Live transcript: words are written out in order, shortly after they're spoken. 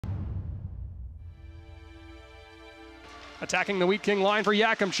Attacking the Wheat King line for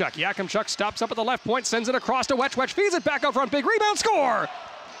Yakimchuk. Yakimchuk stops up at the left point, sends it across to Wetch. Wetch feeds it back out front. Big rebound, score!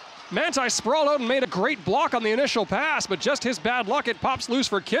 Manti sprawled out and made a great block on the initial pass, but just his bad luck, it pops loose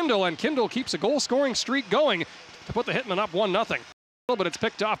for Kindle, and Kindle keeps a goal-scoring streak going to put the Hitmen up 1-0. But it's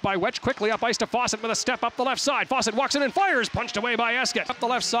picked off by Wetch, quickly up ice to Fawcett with a step up the left side. Fawcett walks in and fires, punched away by Esket. Up the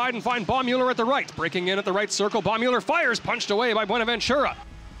left side and find Baumüller at the right. Breaking in at the right circle, Baumüller fires, punched away by Buenaventura.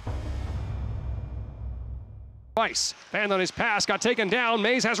 Ice. Fan on his pass, got taken down.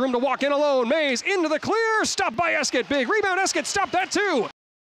 Mays has room to walk in alone. Mays into the clear, stopped by Esket. Big rebound, Esket stopped that too.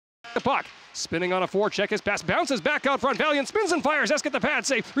 The puck, spinning on a forecheck, his pass bounces back out front. Valiant spins and fires, Esket the pad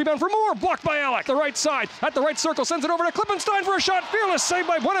save. Rebound for Moore, blocked by Alec. The right side, at the right circle, sends it over to Klippenstein for a shot. Fearless save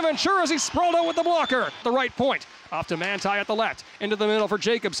by Buenaventura as he sprawled out with the blocker. The right point, off to Manti at the left. Into the middle for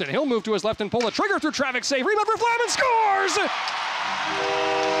Jacobson. He'll move to his left and pull the trigger through traffic save. Rebound for Flaman, scores!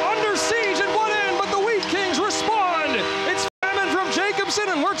 Under siege at one end, but the Wheat Kings respond. It's Flaman from Jacobson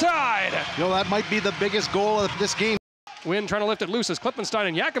and we're tied. You know, that might be the biggest goal of this game. Wynn trying to lift it loose as Klippenstein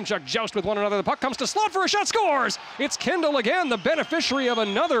and Yakimchuk joust with one another. The puck comes to Slot for a shot, scores! It's Kindle again, the beneficiary of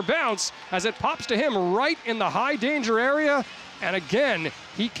another bounce as it pops to him right in the high danger area. And again,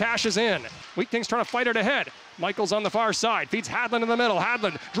 he cashes in. Wheat Kings trying to fight it ahead. Michaels on the far side, feeds Hadland in the middle.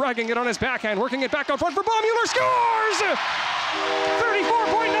 Hadland dragging it on his backhand, working it back out front for Baumüller, scores!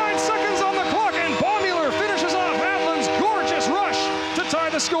 34.9 seconds on the clock, and Baumüller finishes off Hadland's gorgeous rush to tie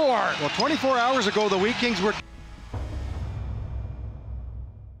the score. Well, 24 hours ago, the Wheat Kings were...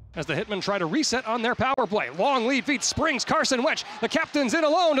 As the Hitmen try to reset on their power play. Long lead feet, springs Carson Wetch. The captain's in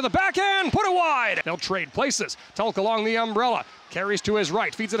alone to the backhand, put it wide. They'll trade places. Tulk along the umbrella, carries to his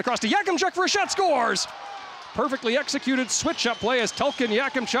right, feeds it across to Yakimchuk for a shot, scores. Perfectly executed switch-up play as Tulk and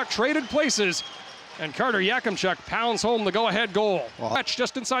Yakimchuk traded places. And Carter Yakimchuk pounds home the go-ahead goal. Wetch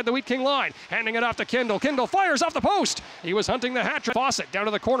just inside the Wheat King line, handing it off to Kindle. Kindle fires off the post. He was hunting the hat trick. Fawcett down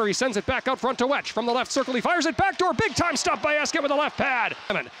to the corner. He sends it back out front to Wetch. From the left circle, he fires it backdoor. Big time stop by Esket with a left pad.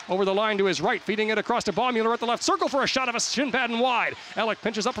 Over the line to his right, feeding it across to Baumüller at the left circle for a shot of a shin pad and wide. Alec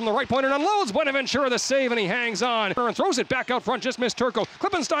pinches up from the right point and unloads. Buenaventura the save, and he hangs on. And throws it back out front, just missed Turco.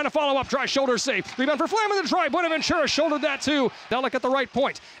 Klippenstein a follow-up, dry shoulder save. Rebound for Flaman to try. Buenaventura shouldered that too. Alec at the right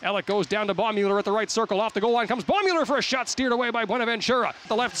point. Alec goes down to Baumüller at the right circle. Off the goal line comes Baumüller for a shot, steered away by Buenaventura.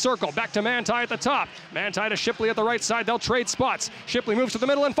 The left circle, back to Manti at the top. Manti to Shipley at the right side. They'll trade spots. Shipley moves to the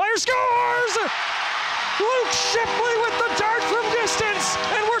middle and fires, scores! Luke Shipley with the dart from distance,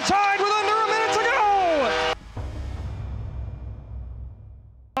 and we're tied with under a minute to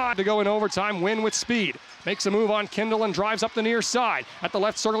go. To go in overtime, Wynn with speed. Makes a move on Kindle and drives up the near side. At the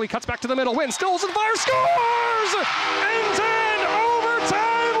left circle, he cuts back to the middle. Wynn stills and fires, scores! End-to-end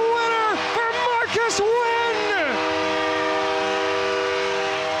overtime winner for Marcus Wynn!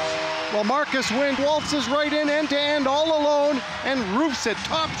 Well, Marcus Wynn waltzes right in end-to-end all alone and roofs it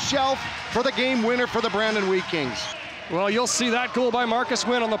top shelf for the game winner for the Brandon Wheat Kings. Well, you'll see that goal by Marcus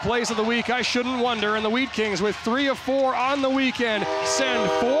Wynn on the plays of the week. I shouldn't wonder. And the Wheat Kings, with 3 of 4 on the weekend, send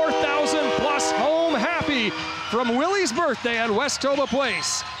 4,000 plus home happy from Willie's birthday at Westoba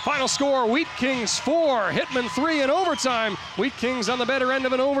Place. Final score, Wheat Kings 4, Hitmen 3 in overtime. Wheat Kings on the better end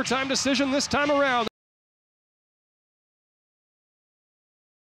of an overtime decision this time around.